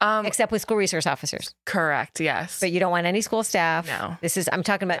correct? Except with school resource officers. Correct, yes. But you don't want any school staff. No. I'm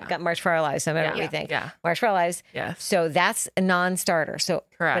talking about March for Our Lives, no matter what you think. Yeah. March for Our Lives. Yes. So that's a non-starter. So,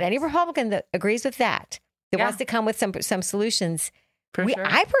 correct. But any Republican that agrees with that, that Yeah. wants to come with some solutions. For sure.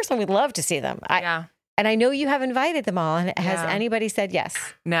 I personally would love to see them. Yeah. And I know you have invited them all. And has Yeah. anybody said yes?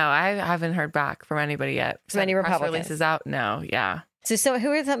 No, I haven't heard back from anybody yet. From any Press Republicans? releases out? No. Yeah. So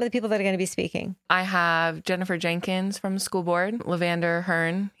who are some of the people that are going to be speaking? I have Jennifer Jenkins from the school board, Levander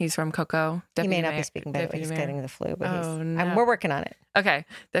Hearn. He's from Cocoa. He may Deputy not be Mayor- speaking, by the way. Deputy He's Mayor. getting the flu, but Oh, no. we're working on it. Okay.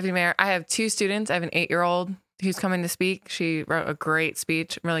 Deputy Mayor. I have 2 students. I have an 8-year-old who's coming to speak. She wrote a great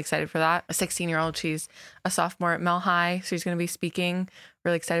speech. I'm really excited for that. A 16-year-old. She's a sophomore at Mel High. She's going to be speaking.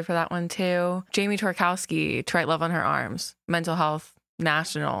 Really excited for that one too. Jamie Torkowski, To Write Love on Her Arms, mental health,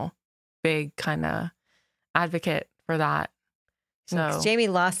 national, big kind of advocate for that. So Jamie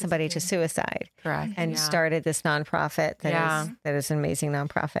lost somebody to suicide correct. and yeah. started this nonprofit Yeah. that is an amazing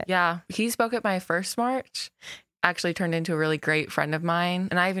nonprofit. Yeah. He spoke at my first march, actually turned into a really great friend of mine.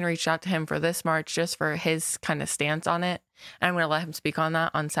 And I even reached out to him for this march just for his kind of stance on it. And I'm going to let him speak on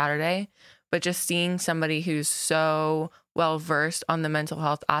that on Saturday. But just seeing somebody who's so well versed on the mental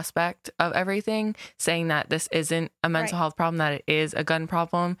health aspect of everything, saying that this isn't a mental Right. health problem, that it is a gun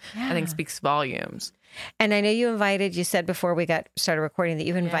problem, I think Yeah. speaks volumes. And I know you said before we got started recording that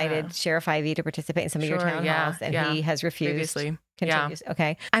you've invited Yeah. Sheriff Ivey to participate in some of your Sure, town yeah, halls, and yeah. he has refused. Previously. Continues.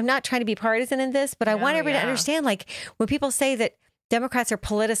 Okay. I'm not trying to be partisan in this, but I want No, everybody to yeah. understand, like, when people say that Democrats are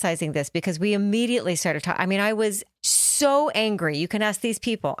politicizing this, because we immediately started talking. I mean, I was so angry. You can ask these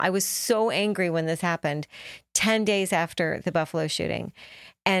people. I was so angry when this happened 10 days after the Buffalo shooting.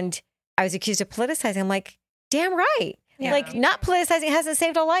 And I was accused of politicizing. I'm like, damn right. Yeah. Like, not politicizing hasn't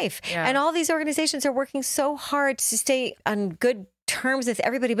saved a life. Yeah. And all these organizations are working so hard to stay on good terms with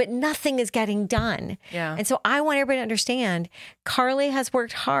everybody, but nothing is getting done. Yeah. And so I want everybody to understand Carly has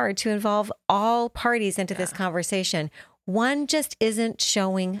worked hard to involve all parties into this conversation. One just isn't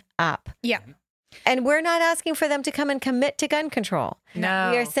showing up. Yeah. And we're not asking for them to come and commit to gun control. No.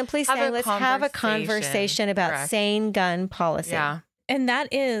 We are simply Have a saying, let's have a conversation. conversation about Correct. sane gun policy. Yeah. And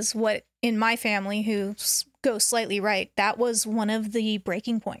that is what, in my family, who goes slightly right, that was one of the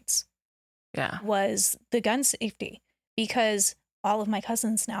breaking points, Yeah. was the gun safety, because all of my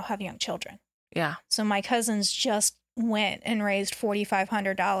cousins now have young children. Yeah. So my cousins just went and raised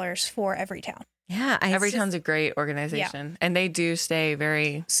 $4,500 for Everytown. Yeah. Everytown's a great organization, and they do stay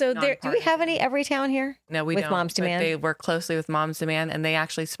very. So there, Do we have any Everytown here? No, we with don't. Moms but Demand? They work closely with Moms Demand, and they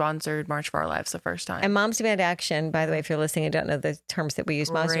actually sponsored March for Our Lives the first time. And Moms Demand Action, by the way, if you're listening and don't know the terms that we use,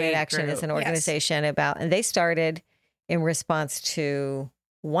 Moms Demand Great Action is group. an organization and they started in response to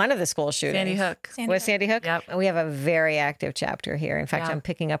one of the school shootings. Sandy Hook. Was Sandy Hook? Yep. And we have a very active chapter here. In fact, Yeah. I'm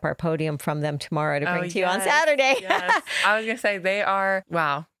picking up our podium from them tomorrow to bring to you on yes, Saturday. Yes. I was going to say they are,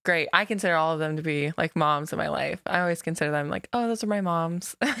 wow, great. I consider all of them to be like moms in my life. I always consider them like, oh, those are my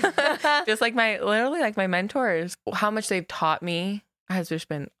moms. Just like literally like my mentors. How much they've taught me has just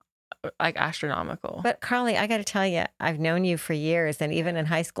been like astronomical. But Carly, I got to tell you, I've known you for years. And even in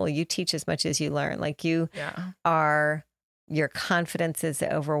high school, you teach as much as you learn. Like your confidence is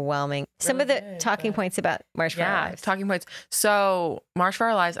overwhelming. Some Really of the good, talking but- points about March for Our Yeah, Lives. talking points. So March for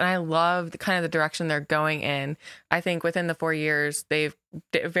Our Lives, and I love kind of the direction they're going in. I think within the 4 years, they've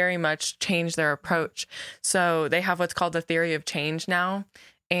very much changed their approach. So they have what's called the theory of change now.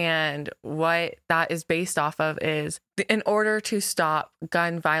 And what that is based off of is in order to stop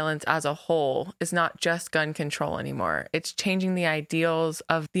gun violence as a whole is not just gun control anymore. It's changing the ideals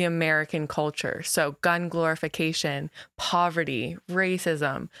of the American culture. So gun glorification, poverty,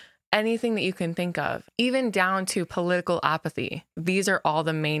 racism, anything that you can think of, even down to political apathy. These are all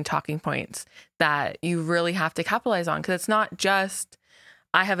the main talking points that you really have to capitalize on, because it's not just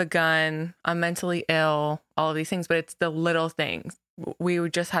I have a gun, I'm mentally ill, all of these things, but it's the little things. We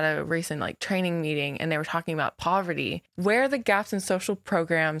just had a recent training meeting, and they were talking about poverty. Where the gaps in social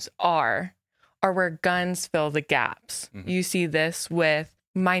programs are where guns fill the gaps. Mhm. You see this with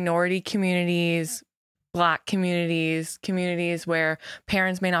minority communities, Black communities where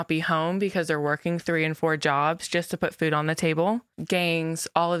parents may not be home because they're working 3 and 4 jobs just to put food on the table, gangs,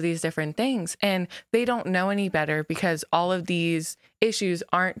 all of these different things. And they don't know any better because all of these issues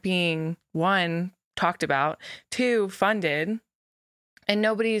aren't being, 1, talked about, 2, funded, and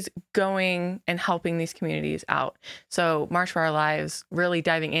nobody's going and helping these communities out. So March for Our Lives really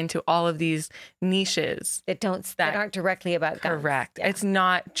diving into all of these niches. that aren't directly about guns. Correct. Yeah. It's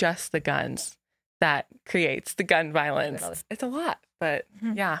not just the guns that creates the gun violence. It's a lot, but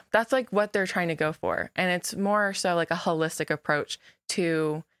Mhm. yeah, that's what they're trying to go for. And it's more so like a holistic approach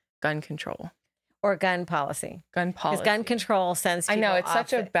to gun control. or gun policy? Gun Because policy. gun control sends I people know it's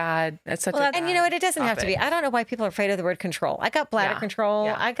such off a it. bad. It's such Well, a that's- And you know what? It doesn't have to be. topic. I don't know why people are afraid of the word control. I got bladder Yeah. control.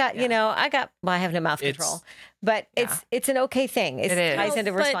 Yeah. I got, Yeah. well, I have no mouth It's- control. But Yeah. it's an okay thing. It It is. ties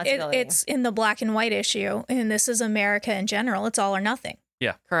into But responsibility. it's in the black and white issue, and this is America in general. It's all or nothing.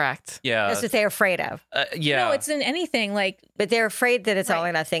 correct. Yeah. That's what they're afraid of. Yeah. No, it's in anything. Like, But they're afraid that it's all Right.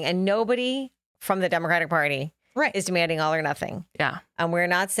 or nothing. And nobody from the Democratic Party right. is demanding all or nothing. Yeah. And we're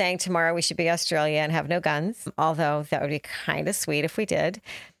not saying tomorrow we should be Australia and have no guns, although that would be kind of sweet if we did.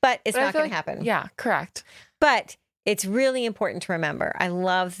 But it's But I not feel going to like- happen. Yeah, correct. But it's really important to remember. I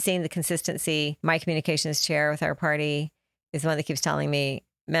love seeing the consistency. My communications chair with our party is the one that keeps telling me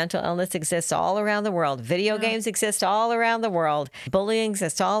mental illness exists all around the world. Video games exist all around the world. Bullying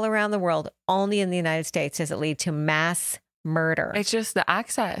exists all around the world. Only in the United States does it lead to mass murder. It's just the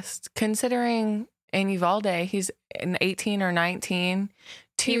access. Considering in Uvalde, he's in 18 or 19.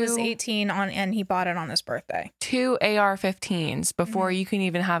 He was 18 and he bought it on his birthday. 2 AR-15s before you can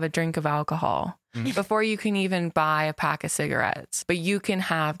even have a drink of alcohol, Mhm. before you can even buy a pack of cigarettes. But you can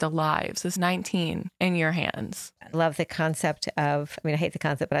have the lives as 19 in your hands. I love the concept of, I hate the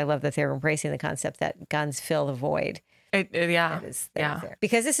concept, but I love that they're embracing the concept that guns fill the void. Yeah. That is Yeah. there.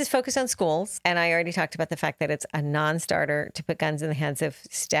 Because this is focused on schools. And I already talked about the fact that it's a non-starter to put guns in the hands of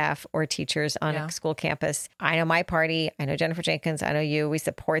staff or teachers on Yeah. a school campus. I know my party, I know Jennifer Jenkins, I know you, we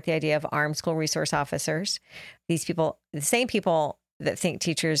support the idea of armed school resource officers. These people, the same people that think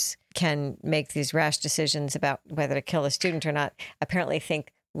teachers can make these rash decisions about whether to kill a student or not, apparently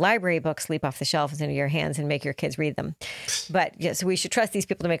think library books leap off the shelves into your hands and make your kids read them. But yeah, so we should trust these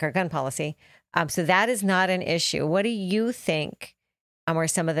people to make our gun policy. So that is not an issue. What do you think are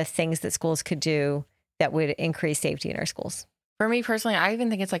some of the things that schools could do that would increase safety in our schools? For me personally, I even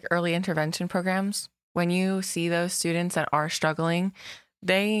think it's like early intervention programs. When you see those students that are struggling,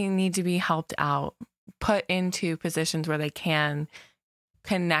 they need to be helped out, put into positions where they can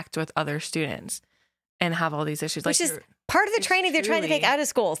connect with other students and have all these issues. Which like is your part of the it's training they're trying to take truly- out of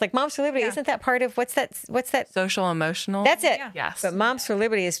schools. Like Moms for Liberty, Yeah. isn't that part of what's that? social emotional. That's it. Yeah. Yes. But Moms for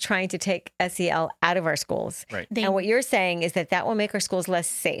Liberty is trying to take SEL out of our schools. Right. They, And what you're saying is that will make our schools less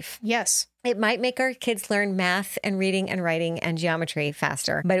safe. yes. It might make our kids learn math and reading and writing and geometry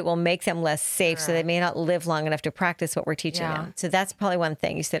faster, but it will make them less safe so they may not live long enough to practice what we're teaching Yeah. them. So that's probably one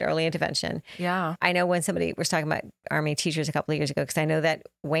thing. You said early intervention. Yeah. I know when somebody was talking about Army teachers a couple of years ago, because I know that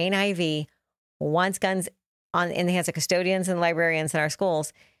Wayne Ivey wants guns in the hands of custodians and librarians in our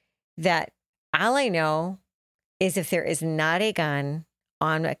schools, that all I know is if there is not a gun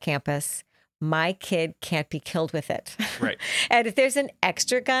on a campus, my kid can't be killed with it. Right. And if there's an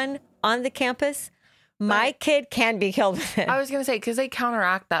extra gun on the campus, my kid can be killed with it. I was going to say, because they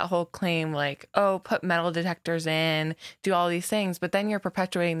counteract that whole claim, like, oh, put metal detectors in, do all these things. But then you're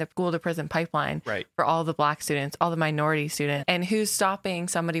perpetuating the school to prison pipeline Right. for all the Black students, all the minority students. And who's stopping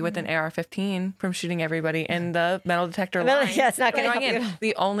somebody with an AR-15 from shooting everybody in the metal detector line? Yeah, it's not going to Going help in? you.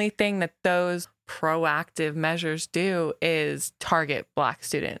 The only thing that those proactive measures do is target Black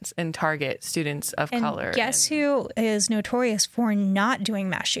students and target students of And color. guess and- who is notorious for not doing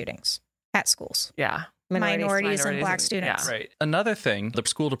mass shootings at schools? Yeah. Minorities and Black and- students. yeah. Right. Another thing, the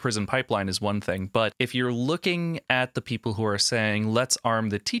school to prison pipeline is one thing, but if you're looking at the people who are saying, let's arm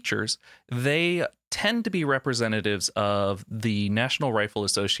the teachers, they tend to be representatives of the National Rifle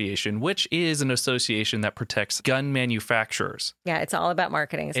Association, which is an association that protects gun manufacturers. Yeah, it's all about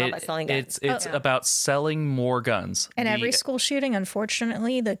marketing. It's all about selling guns. It's about selling more guns. And The- every school shooting,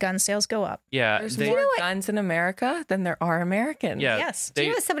 unfortunately, the gun sales go up. yeah, There's they- more guns in America than there are Americans. yeah, Yes. Do you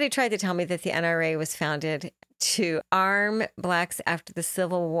they- know somebody tried to tell me that the NRA was founded to arm Blacks after the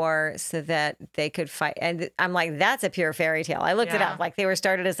Civil War so that they could fight? And I'm like, that's a pure fairy tale. I looked it Yeah. up. Like they were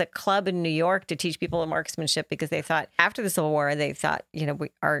started as a club in New York to teach people marksmanship because they thought after the Civil War, they thought,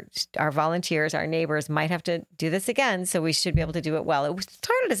 our volunteers, our neighbors might have to do this again. So we should be able to do it well. It was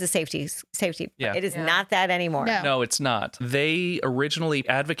started as a safety. Yeah. It is Yeah. not that anymore. No. No, it's not. They originally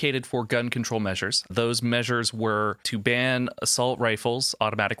advocated for gun control measures. Those measures were to ban assault rifles,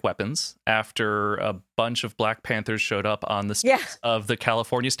 automatic weapons, after a bunch of Black Panthers showed up on the steps of the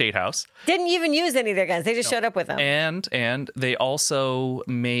California State House. Didn't even use any of their guns. They just showed up with them. And they also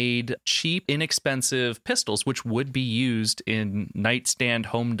made cheap, inexpensive pistols, which would be used in nightstand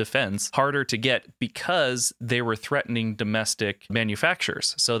home defense, harder to get because they were threatening domestic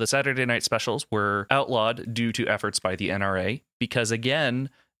manufacturers. So the Saturday night specials were outlawed due to efforts by the NRA because, again,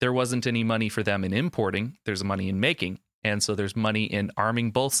 there wasn't any money for them in importing. There's money in making. And so there's money in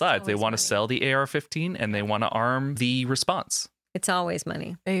arming both sides. They Always want to money. sell the AR-15 and they want to arm the response. It's always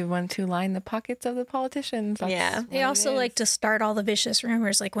money. They want to line the pockets of the politicians. That's Yeah. what They it also is. like to start all the vicious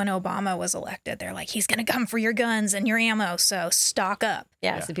rumors. Like when Obama was elected, they're like, he's going to come for your guns and your ammo. So stock up.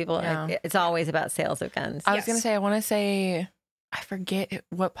 Yeah. Yeah. So people, Yeah. it's always about sales of guns. I was Yes. going to say, I want to say, I forget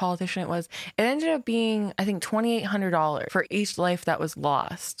what politician it was. It ended up being, I think, $2,800 for each life that was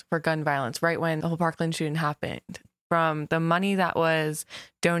lost for gun violence right when the whole Parkland shooting happened. From the money that was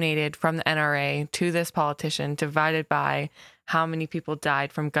donated from the NRA to this politician divided by how many people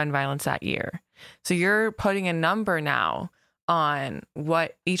died from gun violence that year. So you're putting a number now on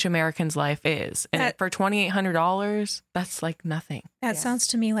what each American's life is. And That- for $2,800, that's like nothing, That sounds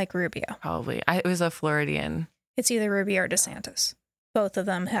to me like Rubio. probably. It was a Floridian. It's either Rubio or DeSantis. Both of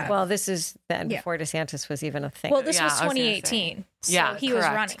them have. Well, this is then Yeah. before DeSantis was even a thing. Well, this Yeah, was I was gonna 2018. So Yeah, he correct,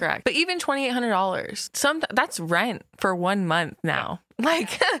 was running. correct. But even $2,800, that's rent for 1 month now.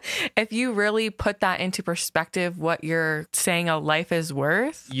 Like, if you really put that into perspective, what you're saying a life is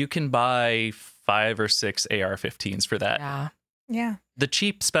worth. You can buy 5 or 6 AR-15s for that. Yeah, Yeah. The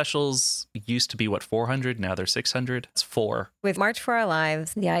cheap specials used to be what, 400? Now they're 600. It's 4. With March for Our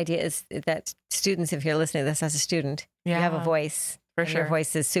Lives, the idea is that students, if you're listening to this as a student, you have a Yeah. voice. for And sure. Your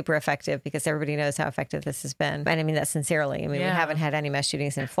voice is super effective because everybody knows how effective this has been. And I mean that sincerely. I mean, we Yeah. haven't had any mass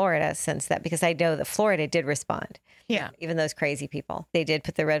shootings in Florida since that, because I know that Florida did respond. Yeah. Even those crazy people, they did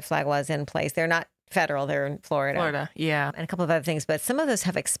put the red flag laws in place. They're not federal, they're in Florida. Yeah. and a couple of other things, but some of those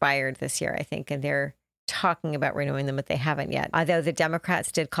have expired this year, I think, and they're talking about renewing them, but they haven't yet. Although the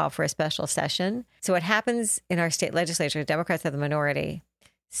Democrats did call for a special session. So what happens in our state legislature, Democrats are the minority.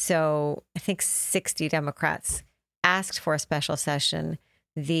 So I think 60 Democrats asked for a special session.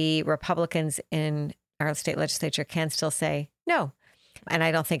 The Republicans in our state legislature can still say no. And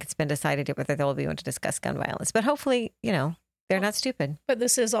I don't think it's been decided yet whether they'll be able to discuss gun violence. But hopefully, they're not stupid. But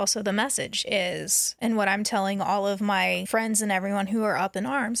this is also the message is, and what I'm telling all of my friends and everyone who are up in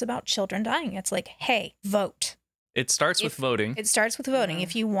arms about children dying. It's like, hey, vote. It starts with If- voting. It starts with voting. Yeah.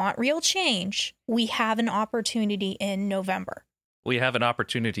 If you want real change, we have an opportunity in November. We have an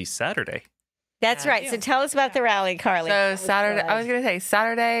opportunity Saturday. That's Yeah. right. So tell us about the rally, Carly. So Saturday, I was going going to say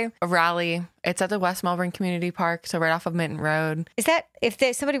Saturday, a rally. It's at the West Melbourne Community Park, so right off of Minton Road. Is that if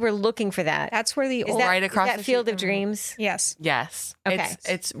somebody were looking for that? That's where the Is old that, right across is that the Field street of from- Dreams? yes. Yes. Okay.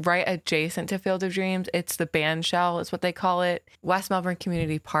 It's right adjacent to Field of Dreams. It's the band shell is what they call it. West Melbourne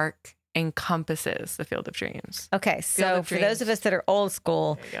Community Park encompasses the Field of Dreams. Okay, so of for those of us that are old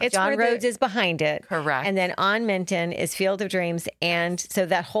school, There you go. It's John where the- Rhodes is behind it. Correct. And then on Minton is Field of Dreams. And so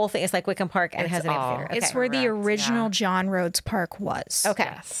that whole thing is like Wickham Park and it It's has an all- amphitheater. It's Okay. where the Correct, original yeah. John Rhodes Park was. Okay.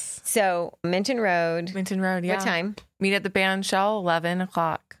 Yes. So Minton Road. Minton Road, yeah. What time? Meet at the band shell, 11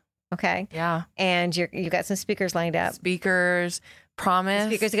 o'clock. Okay. Yeah. And you got some speakers lined up. Speakers, promise.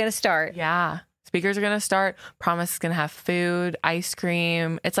 Speakers are going to start. Yeah. Speakers are going to start. Promise is going to have food, ice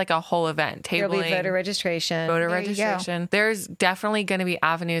cream. It's like a whole event. There'll Tabling. be voter registration. Voter There you go. registration. There's definitely going to be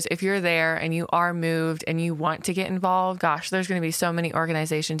avenues. If you're there and you are moved and you want to get involved, gosh, there's going to be so many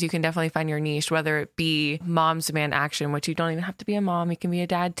organizations. You can definitely find your niche, whether it be Moms Demand Action, which you don't even have to be a mom. You can be a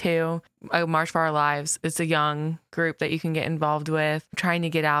dad too. March for Our Lives. It's a young group that you can get involved with. Trying to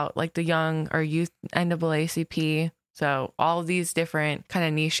get out like the young or youth NAACP. So all of these different kind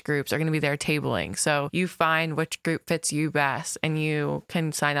of niche groups are going to be there tabling. So you find which group fits you best and you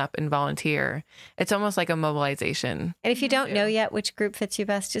can sign up and volunteer. It's almost like a mobilization. And if you don't know yet which group fits you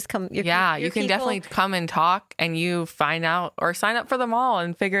best, just come. You can definitely come and talk and you find out or sign up for them all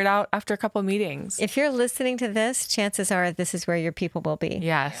and figure it out after a couple of meetings. If you're listening to this, chances are this is where your people will be.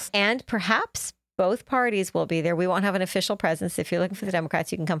 Yes. And perhaps both parties will be there. We won't have an official presence. If you're looking for the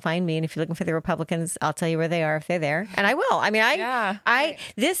Democrats, you can come find me. And if you're looking for the Republicans, I'll tell you where they are if they're there. And I will. I mean,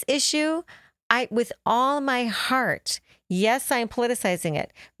 this issue, with all my heart, yes, I am politicizing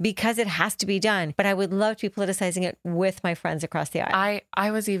it because it has to be done. But I would love to be politicizing it with my friends across the aisle.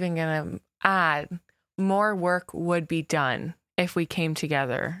 I was even going to add more work would be done if we came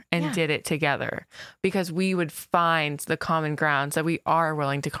together and did it together, because we would find the common grounds that we are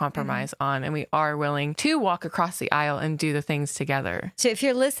willing to compromise on and we are willing to walk across the aisle and do the things together. So if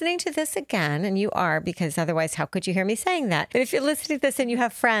you're listening to this again, and you are, because otherwise, how could you hear me saying that? But if you're listening to this and you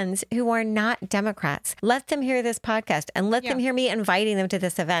have friends who are not Democrats, let them hear this podcast and let them hear me inviting them to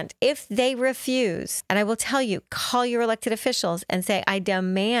this event. If they refuse, and I will tell you, call your elected officials and say, I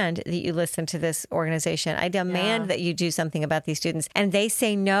demand that you listen to this organization. I demand that you do something about these students. And they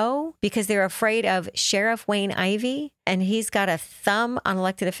say no because they're afraid of Sheriff Wayne Ivey and he's got a thumb on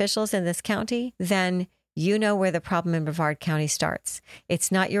elected officials in this county, then you know where the problem in Brevard County starts.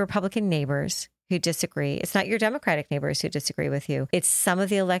 It's not your Republican neighbors who disagree. It's not your Democratic neighbors who disagree with you. It's some of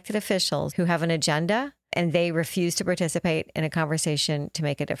the elected officials who have an agenda and they refuse to participate in a conversation to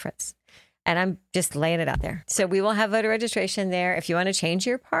make a difference. And I'm just laying it out there. So we will have voter registration there. If you want to change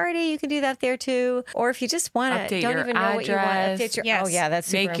your party, you can do that there too. Or if you just want to, Update don't your even know what you want. address. Update your, Yes. Oh yeah, that's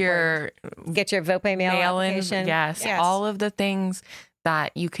super Make your important. Get your vote by mail mail-in. application. Yes, Yes. all of the things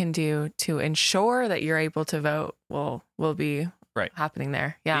that you can do to ensure that you're able to vote will be Right. happening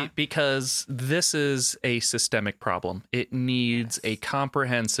there. Yeah. Because this is a systemic problem. It needs a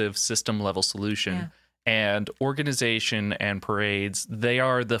comprehensive system level solution. Yeah. And organization and parades, they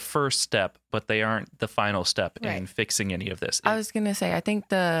are the first step, but they aren't the final step in Right. fixing any of this. I was going to say, I think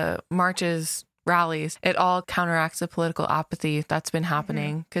the marches, rallies, it all counteracts the political apathy that's been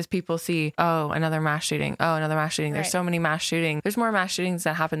happening because people see, oh, another mass shooting. Oh, another mass shooting. There's Right. so many mass shootings. There's more mass shootings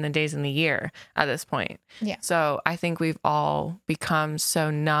that happen than days in the year at this point. Yeah. So I think we've all become so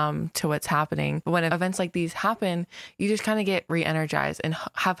numb to what's happening. But when events like these happen, you just kind of get re-energized and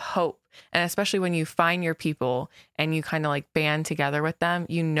have hope. And especially when you find your people and you kind of like band together with them,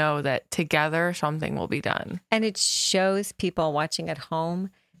 you know that together something will be done. And it shows people watching at home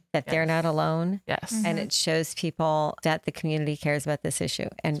that they're Yes. not alone. Yes. And it shows people that the community cares about this issue.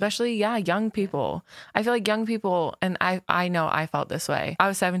 And Especially, young people. I feel like young people, and I know I felt this way. I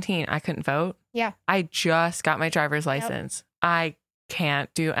was 17. I couldn't vote. Yeah. I just got my driver's license. I can't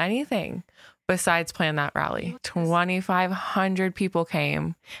do anything besides plan that rally. 2,500 people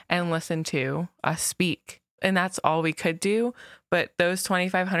came and listened to us speak. And that's all we could do. But those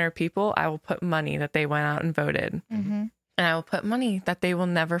 2,500 people, I will put money that they went out and voted. Mm-hmm. And I will put money that they will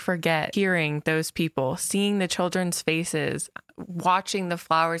never forget hearing those people, seeing the children's faces, watching the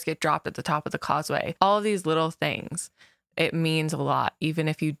flowers get dropped at the top of the causeway, all of these little things. It means a lot, even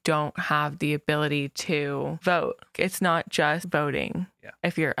if you don't have the ability to vote. It's not just voting. Yeah.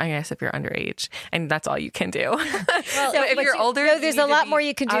 If you're underage, and that's all you can do. Well, So if but you're older, no, you there's need a to lot be- more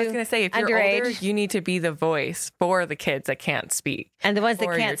you can do. I was going to say, if you're older, underage. you need to be the voice for the kids that can't speak. And the ones that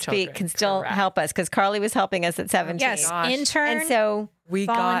for your can't speak children. can still Correct. help us because Carly was helping us at 17. Yes. Gosh. Intern. And so We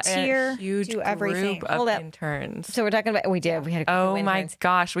Volunteer, got a huge do everything. group of Hold up. interns. we're talking about, we had a group Oh of my interns.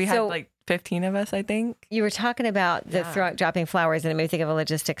 gosh, we had So- like 15 of us, I think. You were talking about the Yeah. dropping flowers, and it made me think of a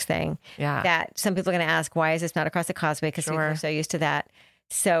logistics thing. Yeah. That some people are going to ask, why is this not across the causeway? Because people Sure. are so used to that.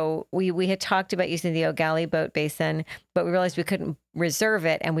 So we had talked about using the O'Galley boat basin, but we realized we couldn't reserve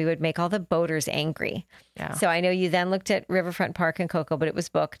it, and we would make all the boaters angry. Yeah. So I know you then looked at Riverfront Park in Cocoa, but it was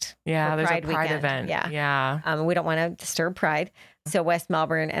booked. Yeah, for there's Pride a Pride weekend. event. Yeah. Yeah. We don't want to disturb Pride. So West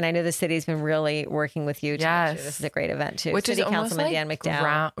Melbourne, and I know the city's been really working with you to make sure Yes. this is a great event too. Which City is almost Councilman like Dan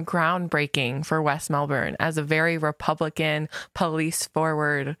McDowell. groundbreaking for West Melbourne as a very Republican, police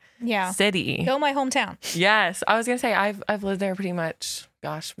forward Yeah. city. Go my hometown. Yes, I was gonna say I've lived there pretty much,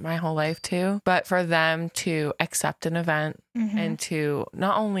 gosh, my whole life too. But for them to accept an event Mhm. and to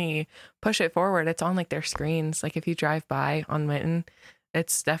not only push it forward, it's on like their screens. Like if you drive by on Winton,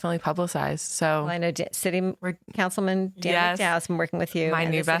 it's definitely publicized. So Well, I know City We're- Councilman Dan Yes. McDowell's been working with you. my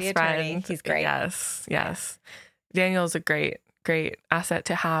and new the city best attorney. friend, He's great. Yes. Daniel's a great asset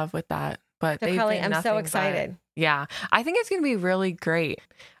to have with that. But So they've Carly, been I'm so nothing but- excited. Yeah, I think it's going to be really great.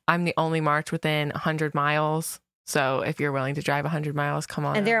 I'm the only march within 100 miles. So if you're willing to drive 100 miles, come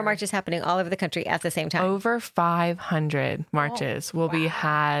on. And there are over. marches happening all over the country at the same time. Over 500 marches will be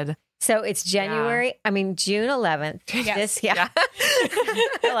had. So it's January, June 11th. Yes. This,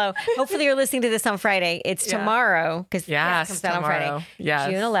 Hello. Hopefully you're listening to this on Friday. It's Yeah. tomorrow because Yes, it comes out on tomorrow. Friday. Yes.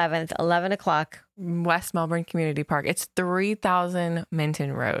 June 11th, 11 o'clock. West Melbourne Community Park. It's 3000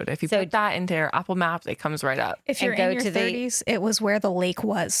 Minton Road. If you So- put that into your Apple Maps, it comes right up. If And you're go in your to the- 30s, it was where the lake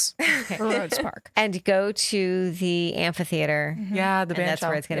was for Rhodes Park. And go to the amphitheater. Yeah, the And band that's shell.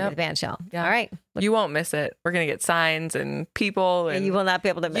 where it's going to Yep. be, the band shell. Yeah. All right. You won't miss it. We're going to get signs and people. And You will not be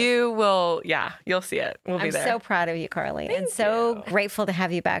able to miss. You will, you'll see it. We'll be I'm there. so proud of you, Carly, and so grateful to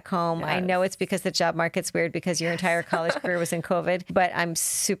have you back home. I Yes. know it's because the job market's weird because your entire college career was in COVID, but I'm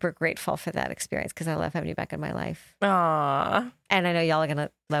super grateful for that experience because I love having you back in my life. Aw. And I know y'all are going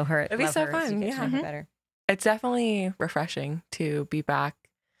to love her. It'd be love so her as you fun, get to yeah. know her better. It's definitely refreshing to be back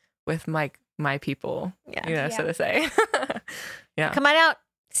with my people, Yeah. so to say. Yeah. Come on out.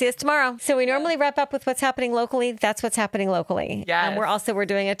 See us tomorrow. So we normally wrap up with what's happening locally. That's what's happening locally. Yes. We're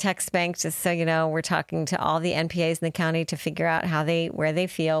doing a text bank, just so you know. We're talking to all the NPAs in the county to figure out where they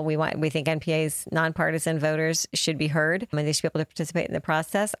feel. We think NPAs, nonpartisan voters, should be heard and they should be able to participate in the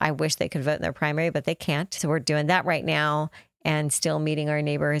process. I wish they could vote in their primary, but they can't. So we're doing that right now and still meeting our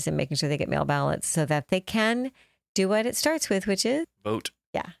neighbors and making sure they get mail ballots so that they can do what it starts with, which is Vote.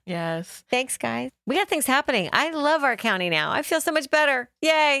 Yes. thanks, guys. We got things happening. I love our county now. I feel so much better.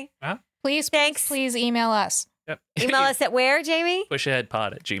 Yay. Please, Thanks. please email us. Yep. Email us at where, Jamie?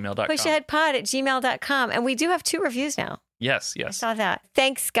 pushaheadpod@gmail.com. Pushaheadpod@gmail.com. And we do have 2 reviews now. Yes. I saw that.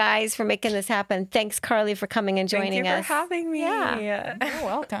 Thanks, guys, for making this happen. Thanks, Carly, for coming and joining Thank you us. for having me. Yeah. You're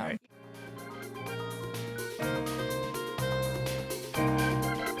welcome.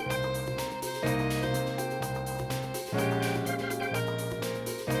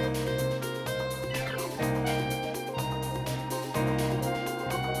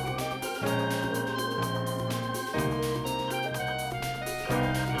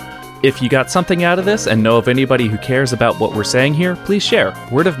 If you got something out of this and know of anybody who cares about what we're saying here, please share.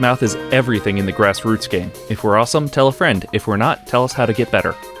 Word of mouth is everything in the grassroots game. If we're awesome, tell a friend. If we're not, tell us how to get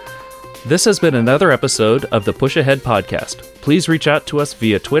better. This has been another episode of the Push Ahead podcast. Please reach out to us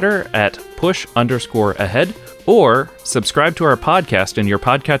via Twitter at push_ahead or subscribe to our podcast in your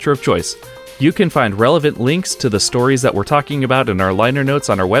podcatcher of choice. You can find relevant links to the stories that we're talking about in our liner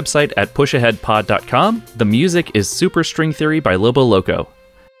notes on our website at pushaheadpod.com. The music is Super String Theory by Lobo Loco.